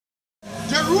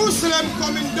Jerusalem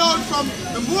coming down from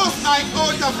the Most High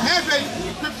out of heaven,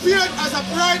 prepared as a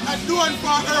bride adorned for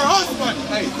her husband.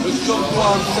 Hey, let's jump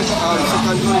on second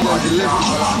going on the left.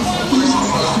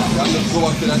 Let's go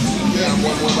back to that. Yeah,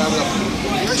 one more Bible.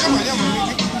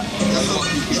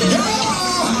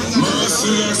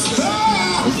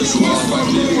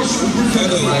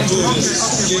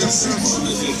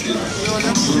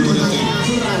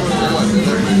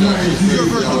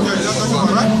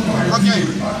 Okay,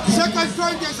 2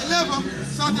 Corinthians 11,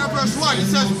 starting at verse 1, it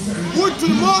says, would to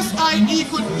the Most High he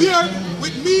could bear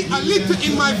with me a little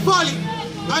in my folly,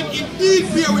 and indeed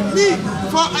bear with me,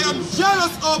 for I am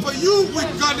jealous over you with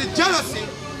godly jealousy,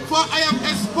 for I am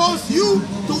exposed you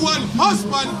to one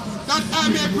husband, that I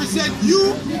may present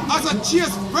you as a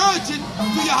chaste virgin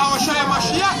to Yahushua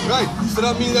Mashiach. Right, so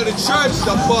that means that the church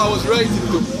that Paul was writing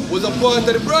to was a part of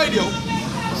the bride, yo.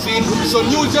 See, so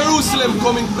New Jerusalem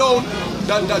coming down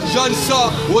that John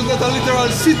saw was not a literal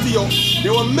city, yo.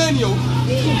 There were men, yo,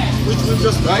 which is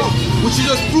just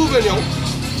proven, yo.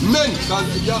 Men, because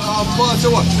Paul said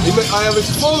what? I have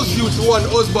exposed you to one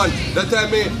husband that I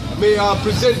may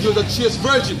present you as a chaste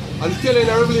virgin. And telling in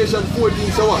Revelation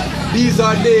 14, so what? These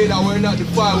are they that were not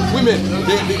defiled with women.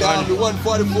 They are the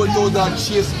 144,000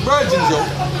 chaste virgins, yo.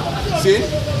 See?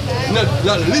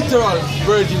 Not literal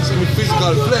virgins in the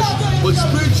physical flesh, but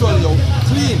spiritual, yo.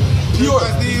 Clean, pure,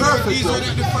 perfect. These are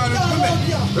not defiled with women.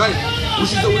 Right.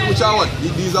 Which are what?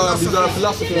 These are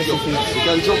philosophies, yo. You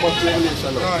can jump back to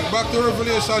Revelation now. Alright, back to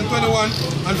Revelation 21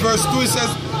 and verse 2, it says,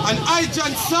 and I,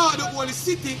 John, saw the holy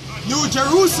city, New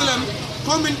Jerusalem,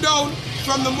 coming down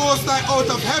from the Most High out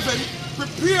of heaven,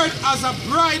 prepared as a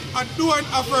bride adorned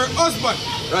of her husband.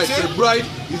 Right, so the bride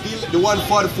is the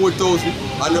 144,000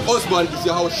 and the husband is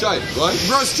Yahushua. Right?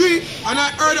 Verse 3, and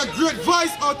I heard a great voice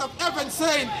out of heaven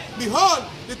saying, behold,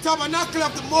 the tabernacle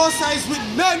of the Most High is with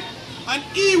men, and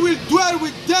he will dwell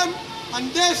with them,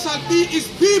 and they shall be his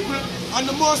people, and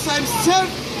the Most High himself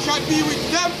shall be with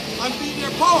them and be their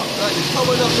power. Right, the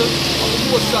tabernacle of the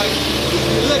Most High is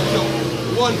the elect now.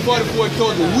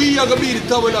 144,000. We are going to be the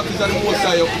tabernacles of the Most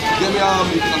High. Then we have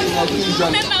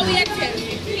Ephesians. And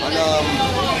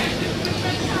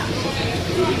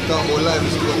talk about life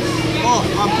is good. Oh,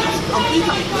 I'm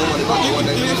Peter. One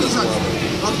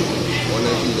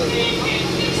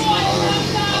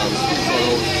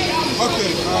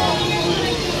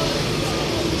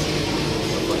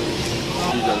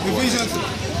Ephesians.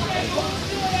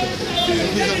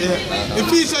 Okay.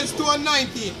 Ephesians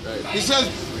 2:19. It says,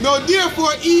 now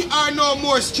therefore ye are no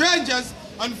more strangers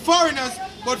and foreigners,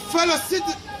 but fellow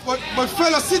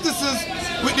citizens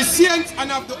with the saints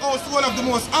and of the household of the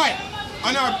Most High,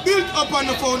 and are built upon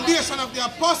the foundation of the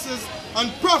apostles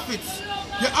and prophets,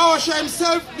 Yahushua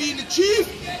himself being the chief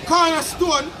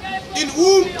cornerstone, in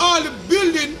whom all the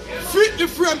building fitly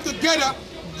framed together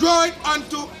groweth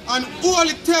unto an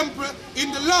holy temple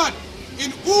in the Lord,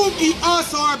 in whom ye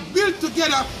also are built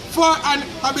together for an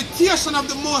habitation of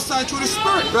the Most High through the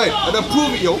Spirit. Right, and I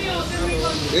prove it, yo.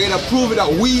 And I prove it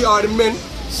that we are the men.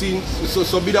 See,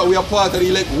 so be that we are part of the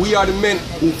elect. We are the men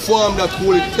who form that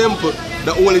holy temple,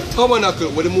 the holy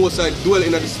tabernacle where the Most High dwell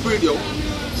in the Spirit, yo.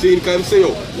 See, can I say,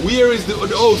 yo, where is the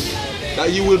house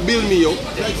that you will build me, yo?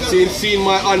 Seeing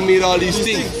my hand made all these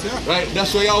things. Right,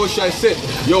 that's why Yahushua said,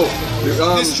 yo,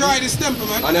 destroy this temple,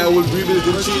 man. And I will rebuild it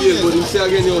in 3 years. But you say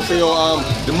again, yo, say, yo,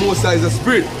 the Most High is a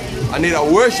spirit. And they that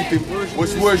worship him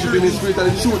must worship him in spirit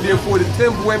and in truth. Therefore, the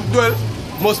temple where he dwell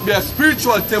must be a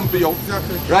spiritual temple, yo.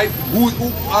 Exactly. Right?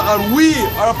 And we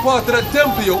are a part of that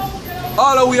temple, yo.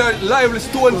 All of we are lively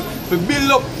stones to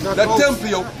build up that temple,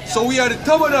 yo. So we are the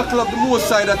tabernacle of the Most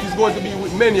High that is going to be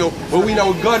with men, yo. But we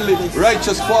now godly,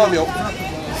 righteous form, yo.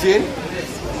 See?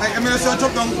 I'm going to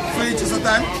jump down for each of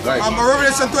time. Right.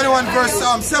 Revelation 21 verse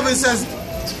 7 says,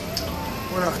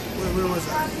 where was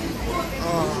that?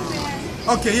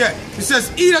 Okay, yeah. It says,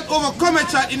 he that overcometh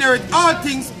shall inherit all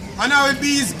things, and I will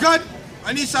be his God,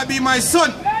 and he shall be my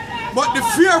son. But the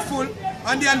fearful,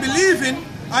 and the unbelieving,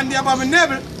 and the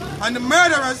abominable, and the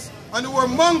murderers, and the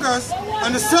warmongers,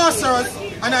 and the sorcerers,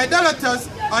 and idolaters,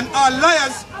 and all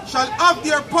liars shall have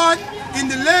their part in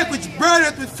the lake which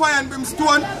burneth with fire and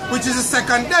brimstone, which is the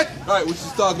second death. Alright, which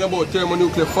is talking about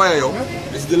thermonuclear fire, yo.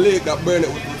 It's the lake that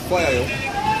burneth with fire, yo.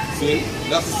 See?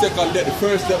 That's the second death. The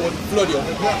first death was the flood, yo.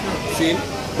 See?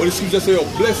 But the scripture say, yo,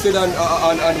 blessed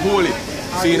and holy.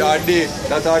 See, are they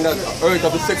that are not earth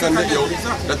of the second death, yo,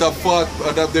 that have fought,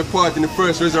 that they part in the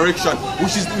first resurrection,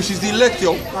 which is the elect,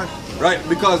 yo. Right?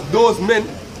 Because those men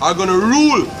are gonna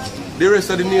rule the rest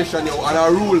of the nation, yo, and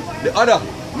are rule the other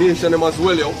nation them as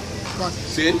well, yo.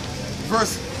 See?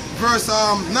 Verse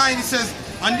 9, it says,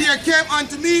 and there came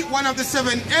unto me one of the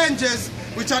 7 angels,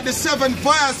 which are the 7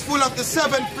 vials full of the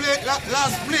 7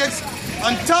 last plagues,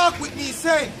 and talk with me,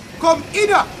 saying, Come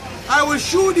hither, I will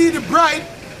shew thee the bride,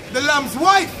 the Lamb's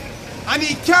wife. And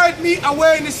he carried me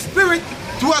away in the spirit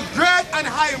to a great and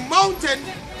high mountain,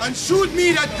 and shewed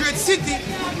me that great city,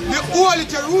 the holy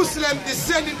Jerusalem,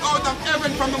 descending out of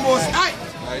heaven from the Most High,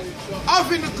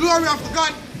 having the glory of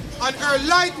God, and her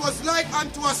light was like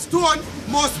unto a stone,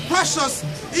 most precious,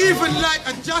 even like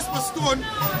a jasper stone,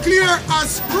 clear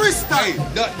as crystal. Hey,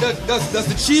 that's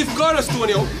the chief cornerstone,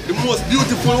 yo. The most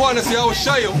beautiful one. I say I will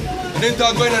show you. And then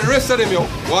talk about the rest of them, yo.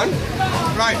 One.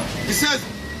 Right. He says,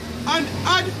 and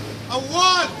had a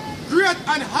wall great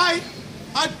and high,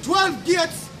 had 12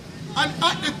 gates, and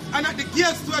at the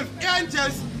gates 12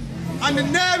 angels, and the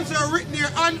names are written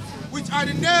hereon, which are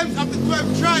the names of the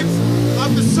 12 tribes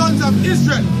of the sons of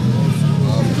Israel.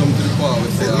 Come to the part.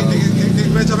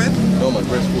 Benjamin? No man,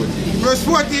 verse 14. Verse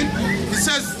 14, it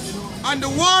says, and the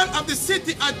wall of the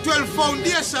city had 12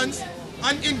 foundations,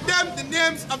 and in them the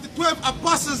names of the 12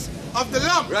 apostles of the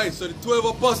Lamb. Right, so the 12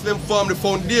 apostles them form the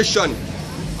foundation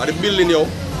of the building, yo.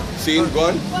 See, go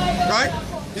on. Right?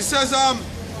 It says,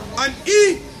 and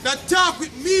he that talked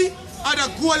with me had a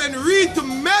golden reed to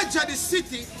measure the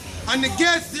city, and the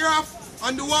gates thereof,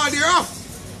 and the wall thereof.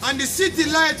 And the city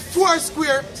lieth 4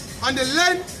 square, and the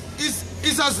length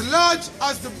is as large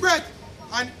as the breadth.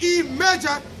 And he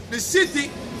measured the city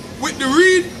with the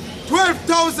reed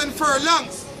 12,000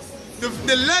 furlongs.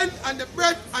 The length and the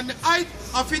breadth and the height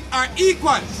of it are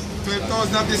equal.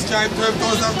 12,000 of this tribe,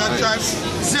 12,000 of that tribe.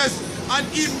 It says, and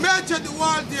he measured the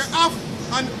wall thereof,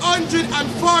 and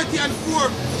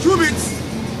 144 cubits,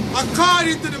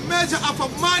 according to the measure of a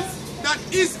man that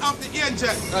is of the angel.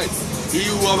 Right. He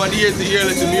who have an ear to hear,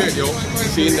 let him hear, yo.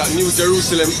 Seeing that New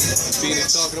Jerusalem, seeing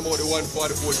it's talking about the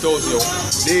 144,000, yo.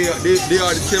 They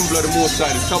are the temple of the Most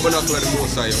High, the tabernacle of the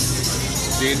Most High, yo.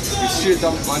 Seeing it's straight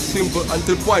and simple and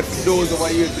to the point for those of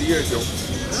our ear to hear, yo.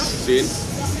 Seeing,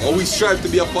 and we strive to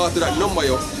be a part of that number,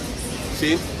 yo.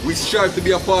 Seeing, we strive to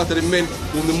be a part of the men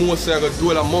whom the Most High will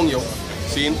dwell among, yo.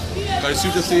 Seeing, because the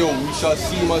scripture say, yo, we shall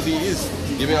see him as he is.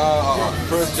 Give me 1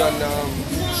 John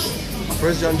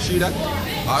 3 that?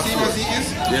 See what he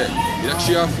is? Yeah, it's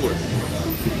actually 4.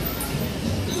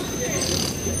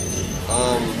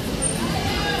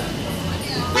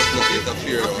 Does not yet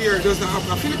appear. Appear, does not have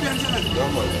a Philippian channel. No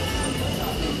man.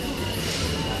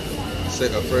 1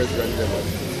 John 10,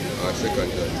 or 2 John.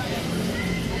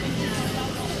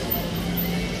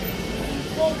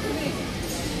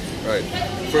 Right.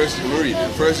 First, read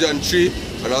 1 John 3,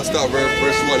 and I'll start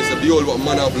verse 1. It says, behold, what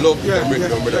manner of love,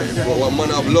 what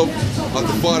manner of love hath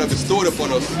the Father bestowed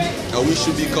upon us, that we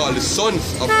should be called the sons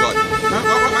of God.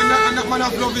 And that manner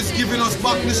of love is giving us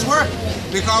back this word,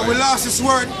 because we lost this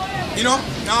word. You know,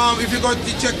 if you go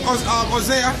to check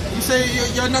Hosea, you say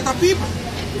you're not a people.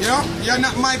 You know, you're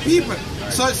not my people.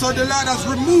 So the Lord has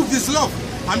removed this love,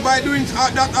 and by doing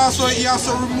that also, He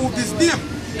also removed this name,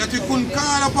 that we couldn't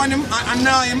call upon Him and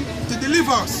allow Him to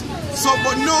deliver us. So,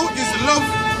 but now is love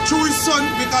through His Son,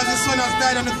 because His Son has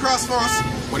died on the cross for us.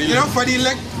 You know, for the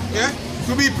elect, yeah,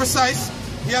 to be precise.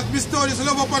 He has bestowed His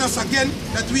love upon us again,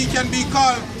 that we can be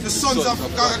called the sons of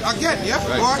God again, yeah?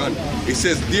 Right. It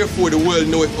says, therefore the world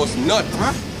knoweth us not,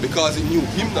 because it knew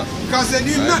Him not. Because they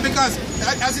knew Him not, because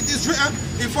as it is written,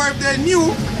 if they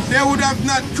knew, they would have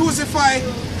not crucified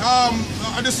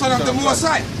the Son of the Most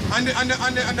High. And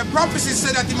the prophecy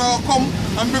said that He will come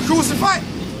and be crucified.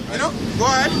 You know? Go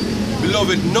ahead.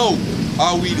 Beloved, now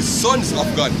are we the sons of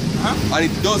God, and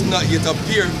it does not yet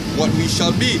appear what we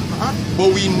shall be.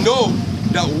 But we know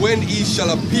that when He shall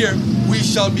appear, we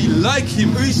shall be like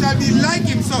Him. We shall be like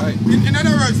Him. So, in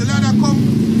other words, the Lord will come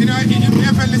in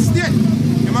heavenly state.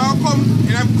 He will come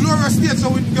in a glorious state.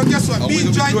 So, guess what? Be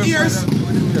joint ears.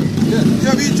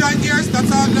 Yeah, be joint ears. That's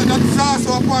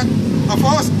also a part of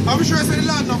us. I'm sure I said the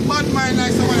Lord, no bad mind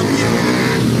like some other people.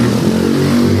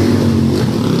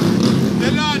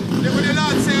 The Lord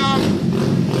say,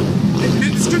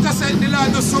 the scripture said the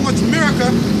Lord does so much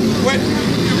miracle when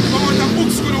the amount of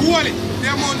books could hold it, the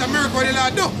amount of miracle the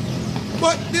Lord do.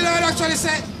 But the Lord actually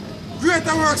said,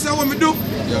 greater works than what we do.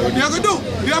 They are going to do.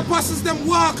 The apostles them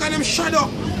walk and them shadow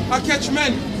and catch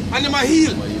men and them a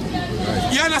heal.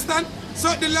 You understand? So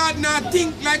the Lord not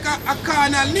think like a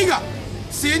carnal nigger.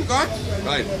 Seeing God?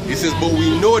 Right. He says, but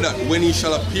we know that when He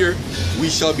shall appear, we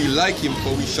shall be like Him,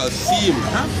 for we shall see Him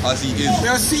as He is. We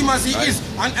will see Him as He is.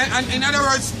 And in other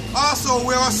words, also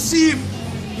we will see Him,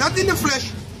 not in the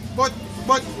flesh, but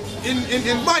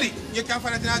in body. You can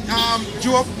find it in that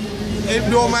Job.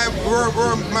 Though my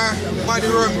body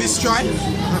were destroyed.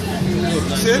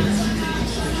 See?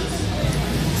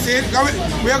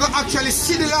 We are going to actually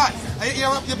see the Lord.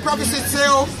 The prophecy say,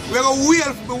 oh, we're going to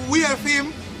wail for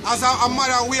him as a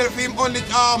mother wail for him only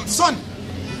son.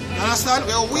 You understand?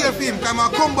 We're going to wail for him. Because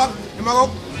I'm come back, I'm going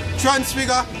to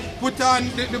transfigure, put on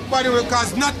the body,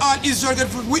 because not all Israel get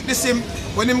to witness him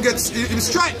when him gets him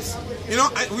stripes. You know,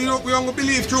 we don't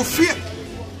believe through faith.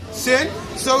 See?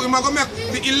 So we're going to make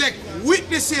the elect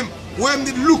witness him when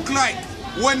they look like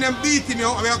when them beat him, you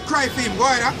know, and we'll cry for him. Go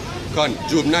ahead, huh?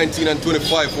 Job 19 and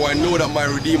 25, for I know that my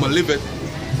Redeemer liveth,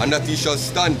 and that he shall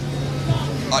stand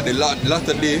at the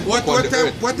latter day upon the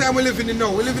earth. What time we living in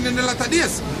now? We're living in the latter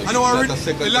days. I know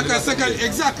second,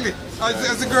 exactly.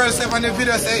 As the girl said on the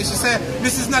video, she said,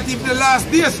 this is not even the last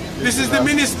days. This is the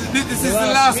minutes. This is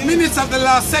the last minutes of the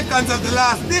last seconds of the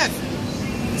last days.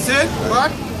 See?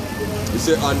 What? He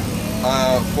said, and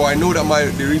for I know that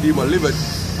the Redeemer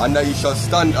liveth, and that he shall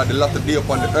stand at the latter day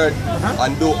upon the earth,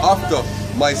 and though after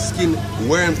my skin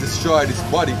worms destroy this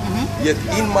body, yet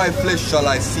in my flesh shall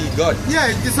I see God. Yeah,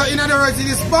 so in other words, in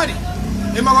his body,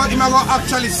 he going to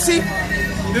actually see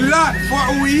the Lord for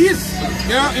who he is.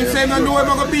 You know, in saying, I know he's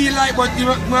going to be like, but he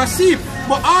will see.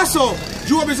 But also,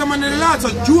 Job is a man of the Lord, so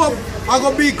Job are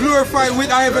going to be glorified with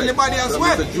a heavenly body as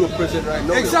well. Job present right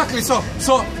now. Exactly, so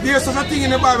there's such a thing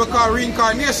in the Bible called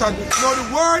reincarnation. Now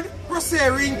the word per se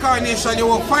reincarnation, you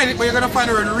won't find it, but you're going to find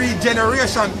the word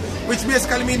regeneration, which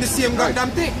basically means the same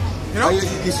goddamn thing. You know?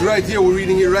 It's right here, we're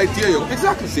reading it right here, yo.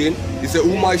 Exactly. See? He said,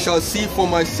 whom I shall see for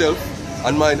myself,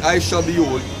 and mine eyes shall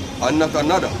behold, and not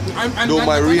another, though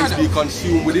my reins be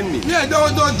consumed within me. Yeah, though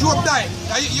Job died.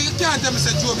 You can't tell me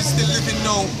that Job is still living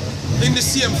now in the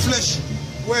same flesh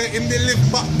where him they live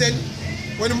back then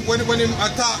when him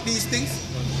attack these things.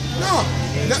 No.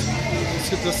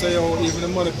 Scripture say, oh, even the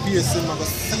man who pierced him, I will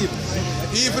see him.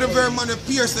 Even the very man who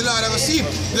pierced the Lord, I will see him.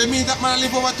 That means that man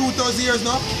live over 2,000 years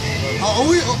now. How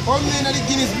many in the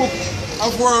Guinness Book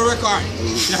of World Record?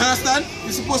 You understand?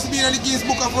 It's supposed to be in the Guinness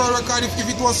Book of World Record if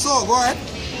it was so. Go ahead.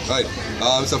 Right.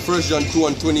 So 1 John 2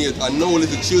 and 28, and now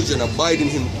little children abide in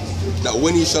him, that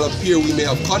when he shall appear we may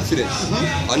have confidence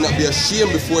and not be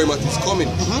ashamed before him at his coming.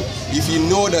 If you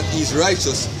know that he is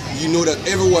righteous, you know that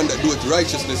everyone that doeth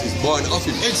righteousness is born of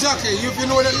him. Exactly. If you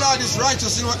know that Lord is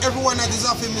righteous, you know everyone that is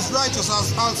of him is righteous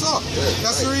also.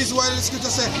 That's the reason why the scripture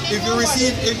says, if you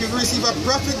receive a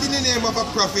prophet in the name of a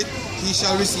prophet, he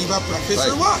shall receive a prophet's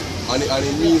reward. And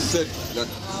it means said that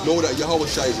know that Yahweh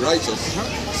Shai is righteous,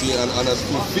 see, and has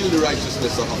fulfilled the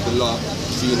righteousness of the law,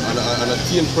 see, and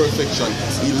attain perfection.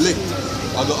 Elect,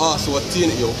 I go also attain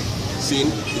it, yo, see,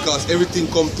 because everything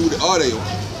come through the order, yo,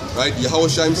 right? Yahweh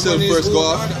Shai himself first go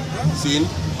off, see,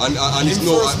 and it's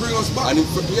no, and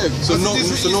yeah, so no,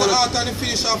 that the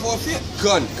finish of our faith.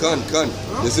 Can.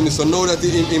 You see me? So now that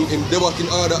in debak in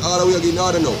order we are in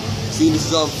order now. See,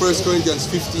 this is 1 Corinthians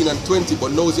 15 and 20,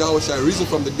 but now Yahweh Shai risen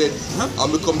from the dead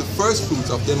and become the first fruits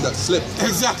of them that slept.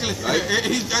 Exactly. Right?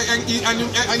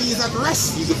 And he's at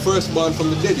rest. He's the firstborn from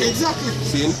the dead. Yeah? Exactly.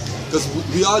 See, because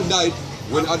we all died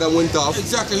when Adam went off.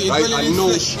 Exactly. Right? And now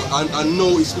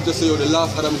it's scripture say, the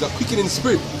last Adam is a quickening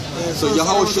spirit. So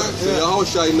Yahweh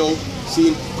Shai now,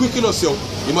 see, quicken us, yo.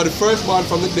 He was the firstborn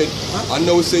from the dead. And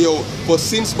now we say, yo, for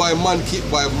since by man came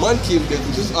death,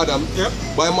 which is Adam,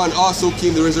 by man also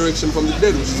came the resurrection from the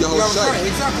dead, which is Yahweh Shai.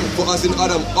 Exactly. For as in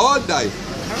Adam all died,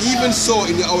 even so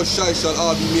in the Yahweh Shai shall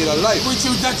all be made alive. Which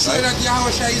is that show that Yahweh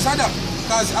Shai is Adam.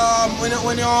 Because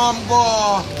when you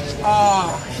go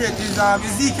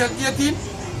Ezekiel 18,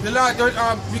 the Lord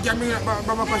we can bring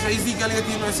Baba Pasha Ezekiel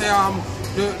 18 and say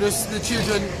the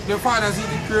children, the fathers eat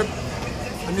the crib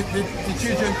and the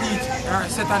children teach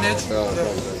set on edge.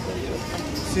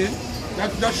 See?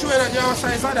 That show that Yahweh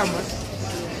Shai is Adam, man.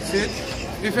 See?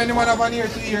 If anyone have an ear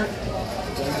to hear,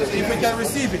 if we can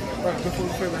receive it. Before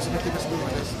we pray, I should keep us going on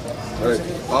this. Right.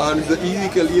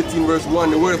 Ezekiel 18 verse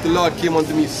 1, the word of the Lord came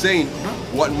unto me, saying,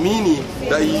 what meaning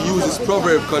that he uses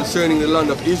proverb concerning the land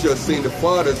of Israel, saying the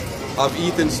fathers have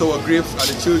eaten sour grapes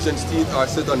and the children's teeth are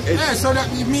set on edge. Yeah, so that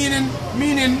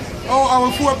meaning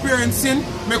our foreparents sin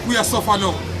make we suffer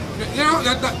now. You know,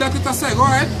 that it say, go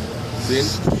ahead. Sin.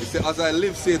 He said, as I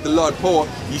live, saith the Lord power,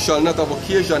 ye shall not have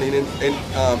occasion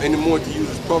anymore to use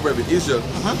this proverb in Israel.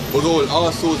 But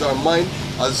all souls are mine,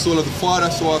 as the soul of the Father,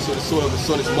 so also the soul of the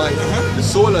Son is mine. The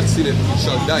soul that sinneth, it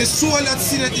shall die. The soul that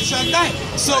sinneth, it shall die.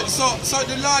 So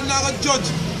the Lord now will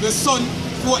judge the Son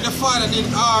for what the Father did,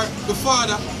 or the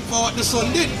Father for what the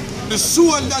Son did. The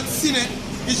soul that sinneth,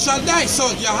 it shall die. So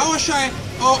Yahweh Shai,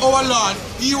 our Lord,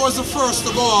 he was the first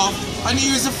to go off, and he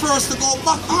was the first to go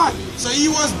back on. So he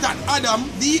was that Adam,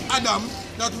 the Adam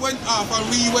that went off, and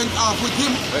we went off with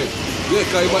him. Right. Yeah,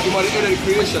 because he was the end of the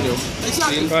creation, yo.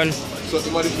 Exactly. So he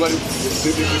was the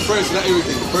first, not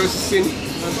everything. The first sin,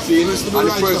 See, and the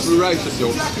first will be righteous,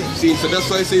 yo. See, so that's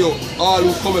why I say, yo, all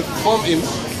who cometh from him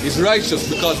is righteous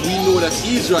because we know that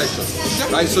he is righteous.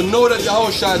 Right? So now that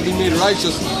Yahweh has been made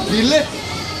righteous, the elect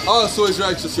also is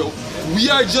righteous, yo. We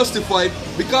are justified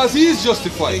because he is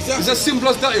justified. It's as simple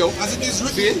as that, yo. As it is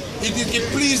written, it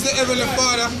pleased the Heavenly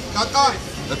Father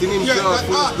that in him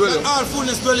all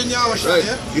fullness dwell in Yahweh. Right.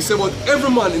 He said about every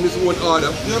man in his own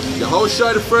order.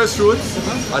 Yahweh the first fruits,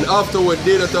 and afterward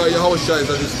they that are Yahweh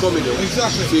that is coming.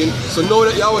 Exactly. See? So now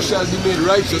that Yahweh has been made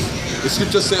righteous, the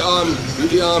scripture say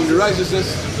the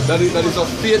righteousness that is of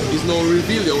faith is now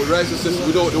revealed. Righteousness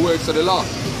without the works of the law.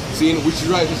 Seeing which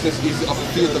righteousness is of the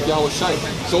faith of Yahweh Shai.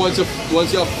 So once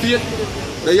you have faith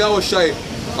that Yahweh Shai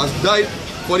has died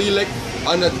for the elect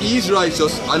and that he is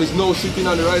righteous and is now sitting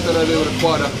on the right hand of the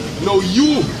Father, now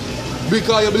you,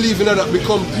 because you believe in that,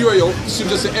 become pure, yo.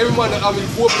 Scripture say every man that having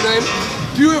hope in him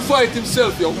purified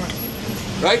himself, yo.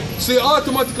 Right? So you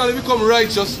automatically become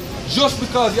righteous just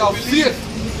because you have faith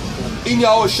in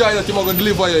Yahweh Shai that he going to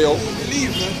deliver you, yo.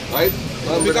 Believe, man. Right?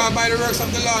 Because by the works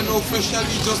of the law, no flesh shall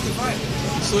be justified.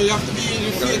 So you have to be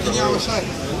in faith in Yahweh Shai.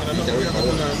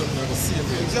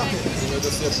 Exactly.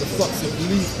 The flux of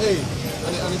belief, hey.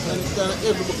 And it's kind of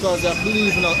every because they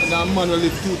believe in a man who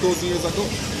lived 2,000 years ago.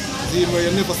 See, where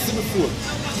you never see before.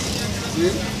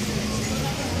 See?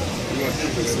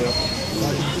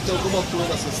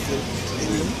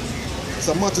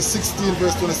 So Matthew 16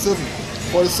 verse 27.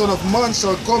 For the Son of Man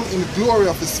shall come in the glory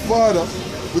of his Father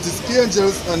with his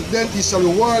angels, and then he shall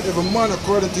reward every man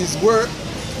according to his work.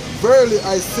 Verily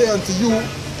I say unto you,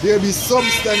 there be some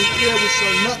standing here which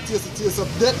shall not taste the taste of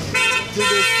death till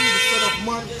they see the Son of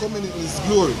Man coming in his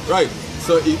glory. Right.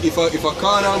 So if a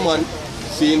carnal man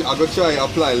seeing I go try and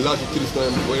apply logic to this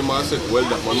man, when man said, well,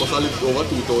 that man must have lived over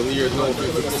 2,000 years now to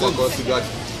come back to God.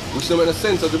 Which don't make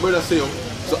sense, as the brother say.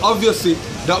 So obviously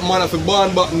that man have to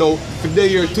born back now for day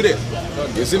here today.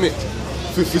 You see me?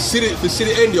 If you see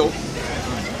the end, yo.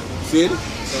 See it? You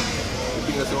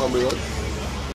think that's the one bring out?